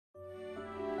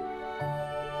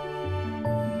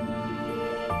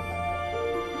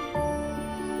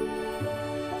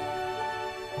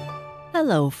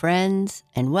Hello, friends,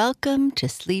 and welcome to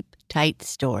Sleep Tight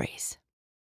Stories.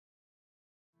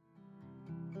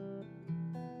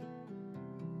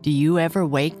 Do you ever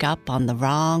wake up on the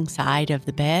wrong side of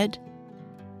the bed?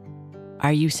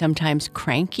 Are you sometimes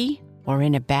cranky or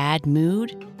in a bad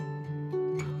mood?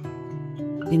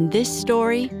 In this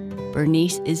story,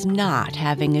 Bernice is not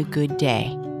having a good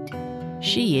day.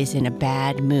 She is in a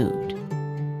bad mood.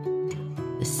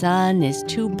 The sun is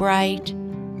too bright,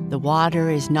 the water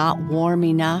is not warm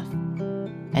enough,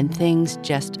 and things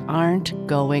just aren't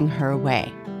going her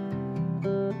way.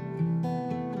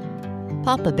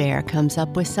 Papa Bear comes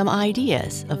up with some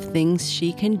ideas of things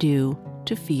she can do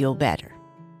to feel better.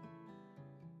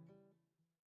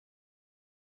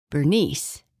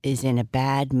 Bernice is in a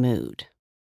bad mood.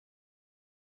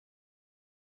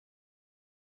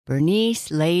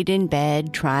 Bernice laid in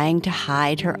bed trying to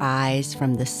hide her eyes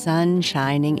from the sun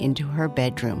shining into her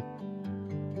bedroom.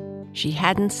 She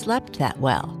hadn't slept that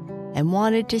well and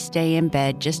wanted to stay in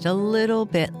bed just a little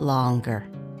bit longer.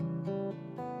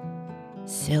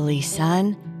 "Silly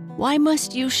sun, why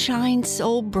must you shine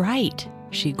so bright?"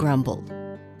 she grumbled.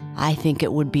 "I think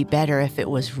it would be better if it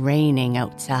was raining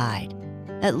outside.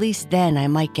 At least then I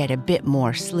might get a bit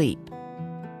more sleep."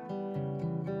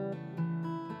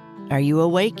 "Are you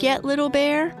awake yet, little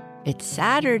bear? It's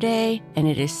Saturday, and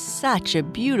it is such a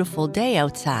beautiful day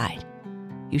outside.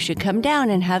 You should come down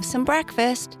and have some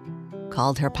breakfast,"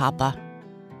 called her papa.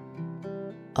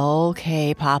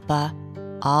 "Okay, Papa,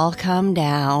 I'll come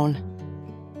down,"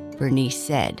 Bernice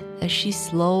said as she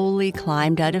slowly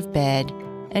climbed out of bed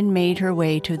and made her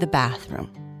way to the bathroom.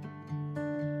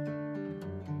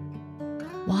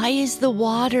 "Why is the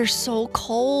water so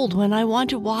cold when I want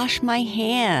to wash my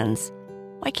hands?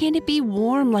 Why can't it be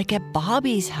warm like at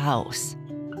Bobby's house?"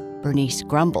 Bernice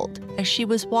grumbled as she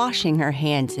was washing her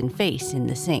hands and face in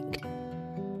the sink.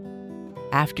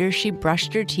 After she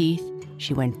brushed her teeth,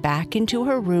 she went back into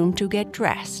her room to get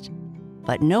dressed,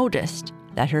 but noticed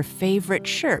that her favorite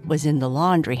shirt was in the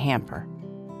laundry hamper.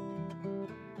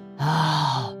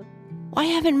 "Oh, why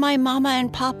haven't my mama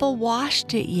and papa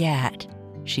washed it yet?"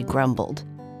 she grumbled.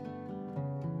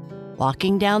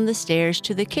 Walking down the stairs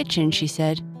to the kitchen, she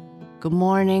said, "Good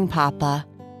morning, Papa.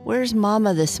 Where's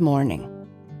Mama this morning?"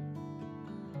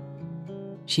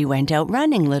 "She went out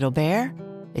running, little bear.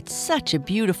 It's such a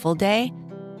beautiful day.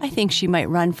 I think she might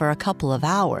run for a couple of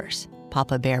hours,"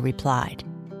 Papa Bear replied.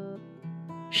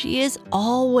 "She is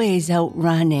always out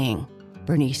running,"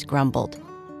 Bernice grumbled.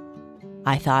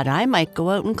 "I thought I might go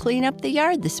out and clean up the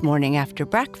yard this morning after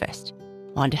breakfast.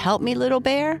 Want to help me, little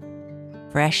bear?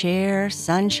 Fresh air,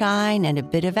 sunshine, and a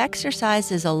bit of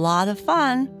exercise is a lot of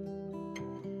fun."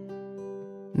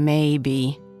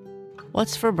 "Maybe.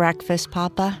 What's for breakfast,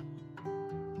 Papa?"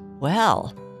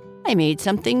 "Well, I made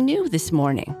something new this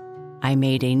morning. I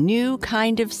made a new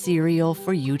kind of cereal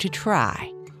for you to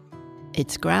try.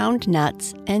 It's ground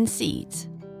nuts and seeds.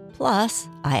 Plus,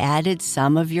 I added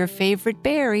some of your favorite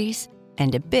berries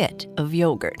and a bit of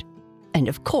yogurt. And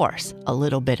of course, a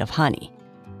little bit of honey."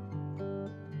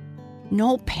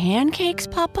 "No pancakes,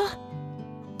 Papa?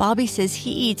 Bobby says he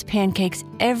eats pancakes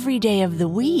every day of the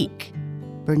week,"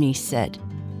 Bernice said.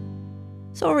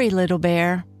 "Sorry, little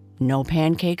bear. No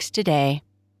pancakes today.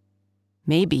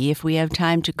 Maybe if we have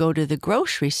time to go to the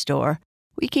grocery store,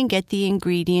 we can get the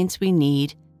ingredients we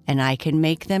need and I can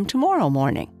make them tomorrow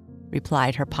morning,"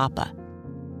 replied her papa,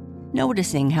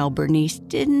 noticing how Bernice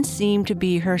didn't seem to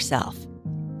be herself.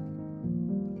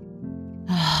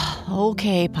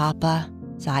 "Okay, Papa,"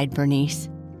 sighed Bernice.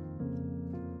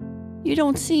 "You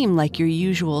don't seem like your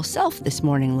usual self this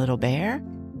morning, little bear.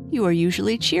 You are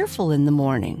usually cheerful in the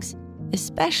mornings,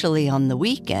 especially on the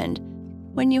weekend,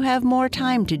 when you have more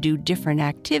time to do different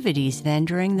activities than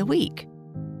during the week.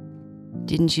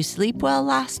 Didn't you sleep well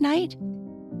last night?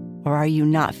 Or are you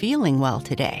not feeling well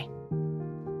today?"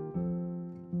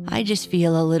 "I just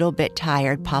feel a little bit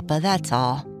tired, Papa, that's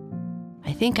all.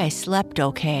 I think I slept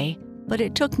okay, but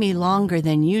it took me longer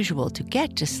than usual to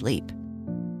get to sleep,"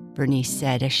 Bernice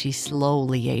said as she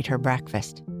slowly ate her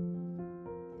breakfast.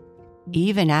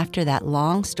 "Even after that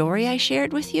long story I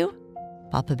shared with you?"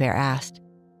 Papa Bear asked.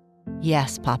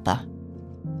 "Yes, Papa."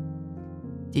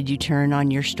 "Did you turn on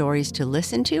your stories to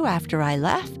listen to after I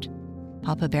left?"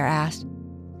 Papa Bear asked.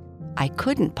 "I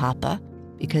couldn't, Papa,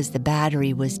 because the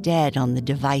battery was dead on the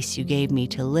device you gave me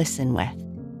to listen with.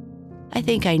 I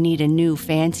think I need a new,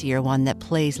 fancier one that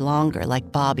plays longer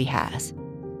like Bobby has."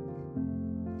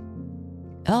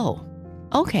 "Oh,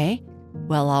 okay.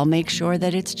 Well, I'll make sure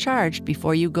that it's charged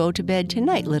before you go to bed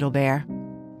tonight, little bear."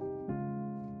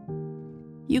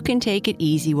 "You can take it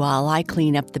easy while I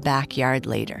clean up the backyard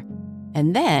later.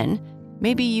 And then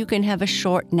maybe you can have a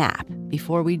short nap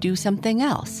before we do something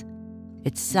else.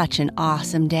 It's such an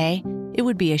awesome day, it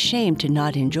would be a shame to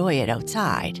not enjoy it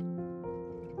outside."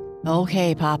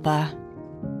 "Okay, Papa."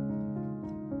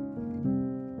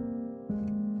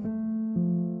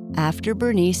 After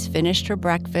Bernice finished her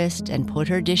breakfast and put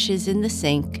her dishes in the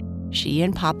sink, she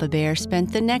and Papa Bear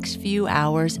spent the next few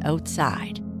hours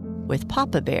outside, with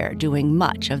Papa Bear doing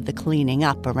much of the cleaning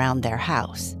up around their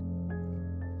house.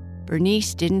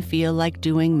 Bernice didn't feel like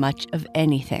doing much of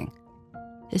anything,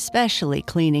 especially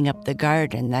cleaning up the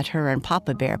garden that her and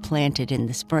Papa Bear planted in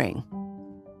the spring.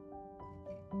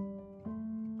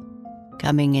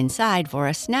 Coming inside for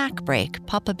a snack break,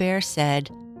 Papa Bear said,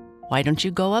 "Why don't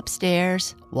you go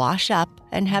upstairs, wash up,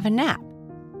 and have a nap?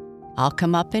 I'll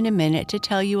come up in a minute to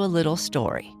tell you a little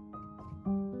story."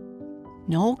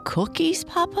 "No cookies,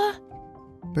 Papa?"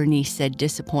 Bernice said,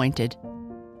 disappointed.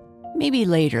 "Maybe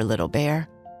later, little bear.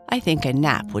 I think a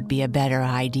nap would be a better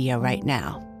idea right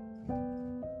now."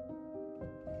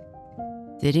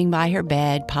 Sitting by her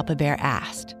bed, Papa Bear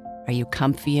asked, "Are you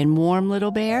comfy and warm,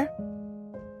 little bear?"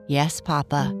 "Yes,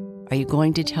 Papa. Are you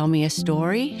going to tell me a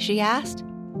story?" she asked.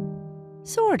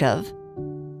 "Sort of.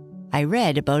 I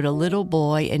read about a little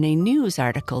boy in a news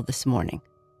article this morning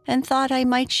and thought I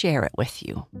might share it with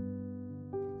you."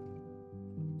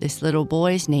 This little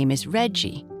boy's name is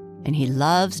Reggie, and he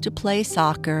loves to play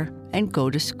soccer and go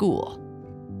to school.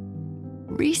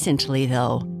 Recently,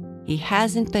 though, he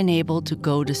hasn't been able to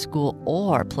go to school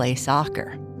or play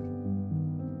soccer.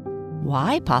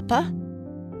 "Why, Papa?"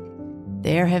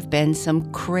 "There have been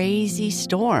some crazy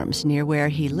storms near where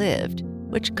he lived,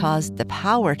 which caused the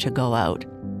power to go out,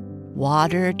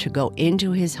 water to go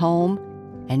into his home,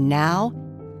 and now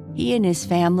he and his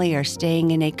family are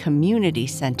staying in a community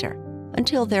center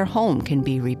until their home can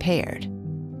be repaired."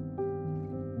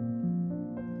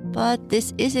 But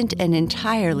this isn't an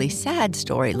entirely sad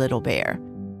story, little bear,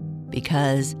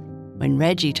 because when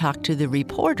Reggie talked to the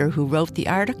reporter who wrote the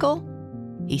article,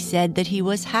 he said that he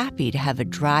was happy to have a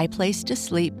dry place to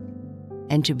sleep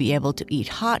and to be able to eat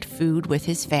hot food with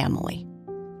his family.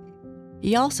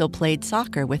 He also played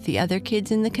soccer with the other kids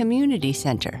in the community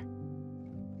center.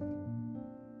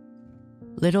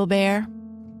 Little bear,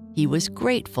 he was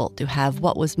grateful to have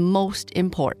what was most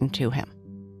important to him.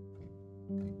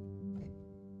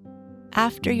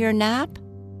 After your nap,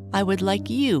 I would like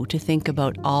you to think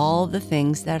about all the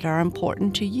things that are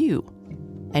important to you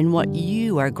and what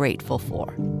you are grateful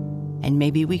for, and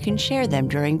maybe we can share them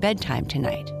during bedtime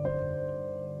tonight.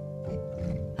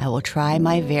 I will try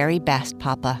my very best,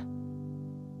 Papa.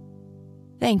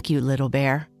 Thank you, little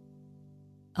bear.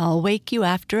 I'll wake you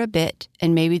after a bit,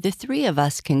 and maybe the three of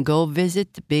us can go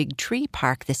visit the big tree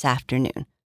park this afternoon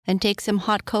and take some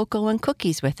hot cocoa and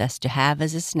cookies with us to have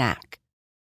as a snack.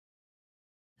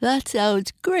 That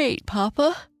sounds great,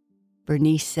 Papa,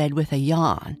 Bernice said with a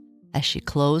yawn as she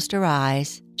closed her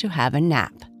eyes to have a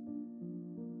nap.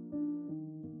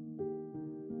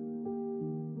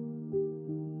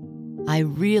 I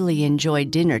really enjoyed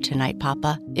dinner tonight,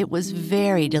 Papa. It was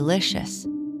very delicious,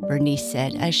 Bernice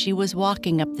said as she was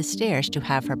walking up the stairs to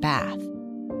have her bath.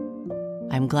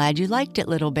 I'm glad you liked it,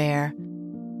 little bear.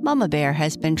 Mama Bear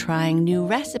has been trying new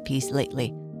recipes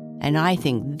lately, and I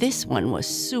think this one was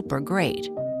super great.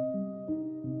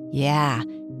 Yeah,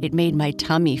 it made my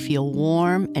tummy feel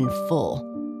warm and full,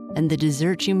 and the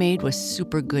dessert you made was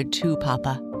super good too,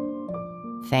 Papa.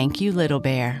 Thank you, little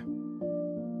bear.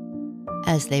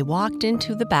 As they walked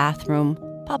into the bathroom,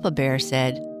 Papa Bear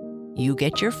said, You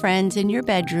get your friends in your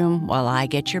bedroom while I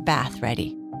get your bath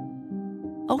ready.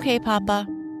 Okay, Papa.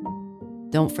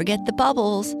 Don't forget the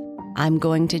bubbles. I'm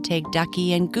going to take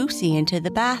Ducky and Goosey into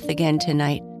the bath again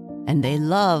tonight, and they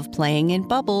love playing in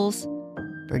bubbles,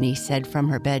 Bernice said from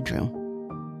her bedroom.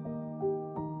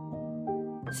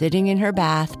 Sitting in her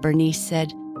bath, Bernice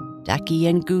said, Ducky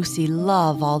and Goosey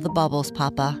love all the bubbles,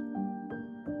 Papa.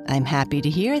 I'm happy to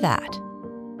hear that.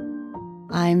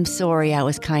 I'm sorry I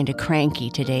was kind of cranky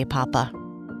today, Papa.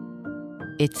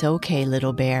 It's okay,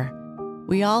 little bear.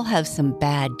 We all have some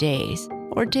bad days,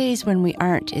 or days when we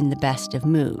aren't in the best of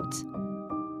moods.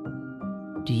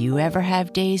 Do you ever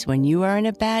have days when you are in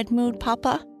a bad mood,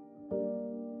 Papa?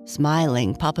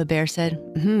 Smiling, Papa Bear said,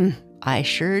 I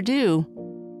sure do.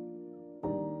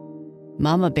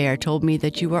 Mama Bear told me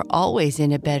that you are always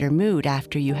in a better mood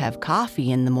after you have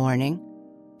coffee in the morning.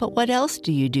 But what else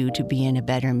do you do to be in a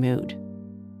better mood?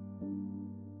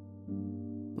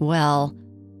 Well,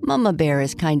 Mama Bear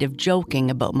is kind of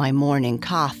joking about my morning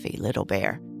coffee, little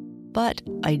bear. But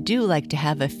I do like to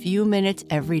have a few minutes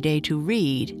every day to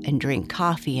read and drink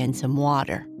coffee and some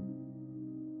water.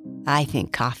 I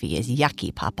think coffee is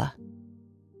yucky, Papa.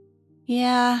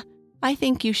 Yeah, I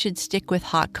think you should stick with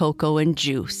hot cocoa and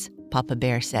juice, Papa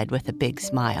Bear said with a big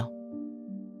smile.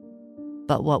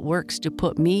 But what works to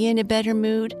put me in a better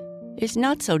mood is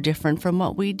not so different from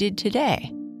what we did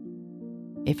today.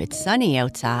 If it's sunny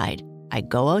outside, I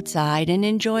go outside and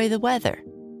enjoy the weather,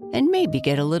 and maybe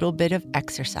get a little bit of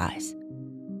exercise.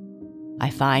 I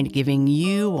find giving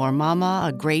you or Mama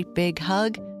a great big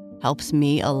hug helps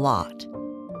me a lot.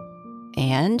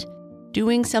 And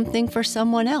doing something for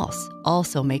someone else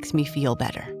also makes me feel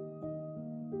better.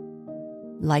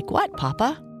 Like what,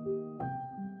 Papa?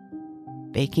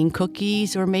 Baking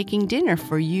cookies or making dinner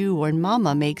for you or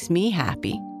Mama makes me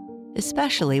happy,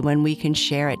 especially when we can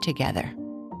share it together.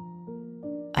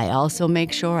 I also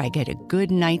make sure I get a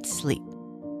good night's sleep.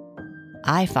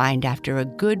 I find after a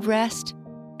good rest,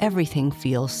 everything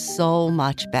feels so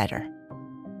much better.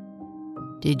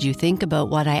 Did you think about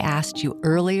what I asked you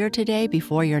earlier today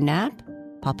before your nap?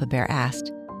 Papa Bear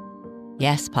asked.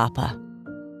 Yes, Papa.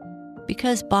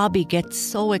 Because Bobby gets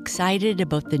so excited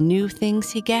about the new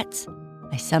things he gets,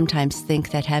 I sometimes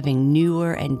think that having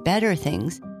newer and better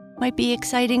things might be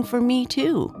exciting for me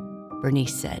too,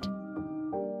 Bernice said.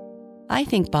 I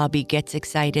think Bobby gets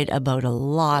excited about a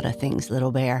lot of things,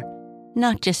 Little Bear,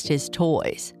 not just his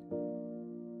toys.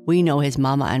 We know his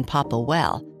Mama and Papa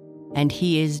well, and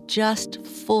he is just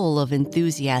full of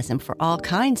enthusiasm for all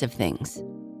kinds of things.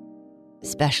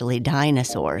 Especially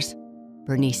dinosaurs,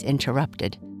 Bernice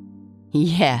interrupted.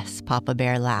 Yes, Papa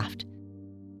Bear laughed.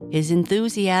 His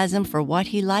enthusiasm for what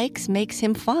he likes makes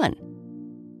him fun.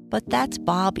 But that's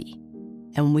Bobby,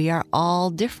 and we are all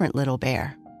different, Little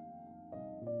Bear.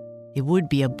 It would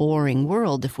be a boring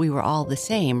world if we were all the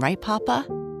same, right, Papa?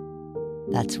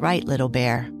 That's right, Little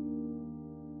Bear.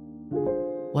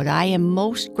 What I am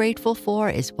most grateful for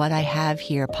is what I have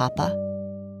here, Papa.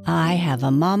 I have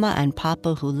a Mama and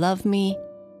Papa who love me.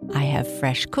 I have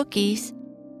fresh cookies,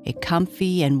 a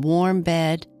comfy and warm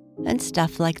bed, and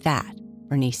stuff like that,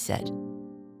 Bernice said.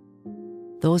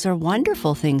 Those are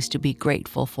wonderful things to be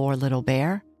grateful for, Little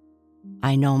Bear.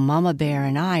 I know Mama Bear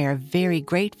and I are very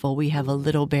grateful we have a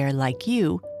little bear like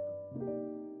you.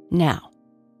 Now,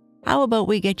 how about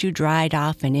we get you dried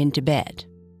off and into bed?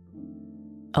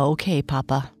 Okay,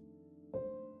 Papa.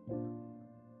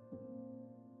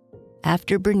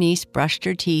 After Bernice brushed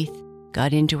her teeth,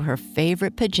 got into her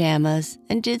favorite pajamas,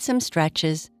 and did some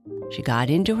stretches, she got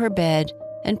into her bed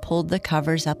and pulled the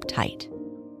covers up tight.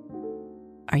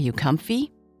 Are you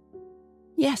comfy?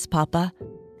 Yes, Papa,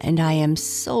 and I am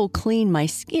so clean my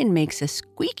skin makes a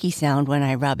squeaky sound when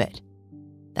I rub it.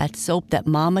 That soap that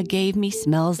Mama gave me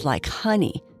smells like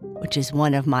honey, which is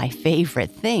one of my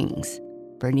favorite things,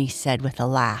 Bernice said with a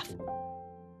laugh.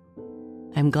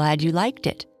 I'm glad you liked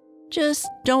it. Just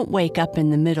don't wake up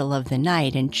in the middle of the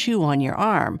night and chew on your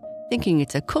arm, thinking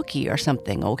it's a cookie or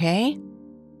something, okay?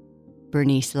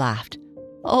 Bernice laughed.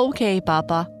 Okay,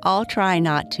 Papa, I'll try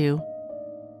not to.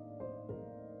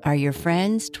 Are your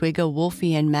friends, Twigga,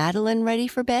 Wolfie, and Madeline ready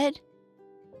for bed?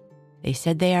 They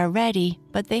said they are ready,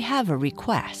 but they have a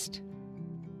request.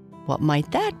 What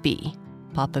might that be?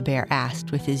 Papa Bear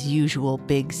asked with his usual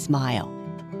big smile.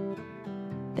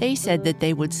 They said that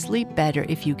they would sleep better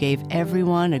if you gave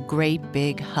everyone a great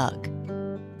big hug.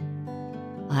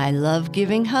 I love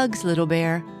giving hugs, Little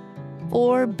Bear.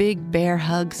 4 big bear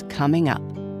hugs coming up.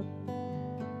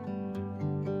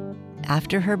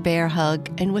 After her bear hug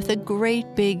and with a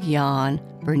great big yawn,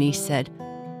 Bernice said,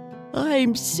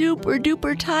 I'm super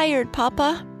duper tired,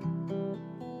 Papa.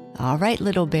 All right,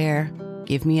 Little Bear,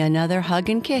 give me another hug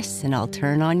and kiss and I'll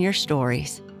turn on your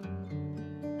stories.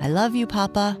 I love you,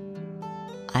 Papa.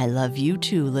 I love you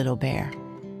too, Little Bear.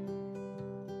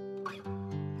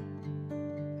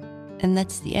 And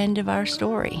that's the end of our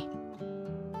story.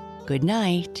 Good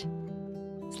night.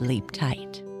 Sleep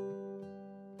tight.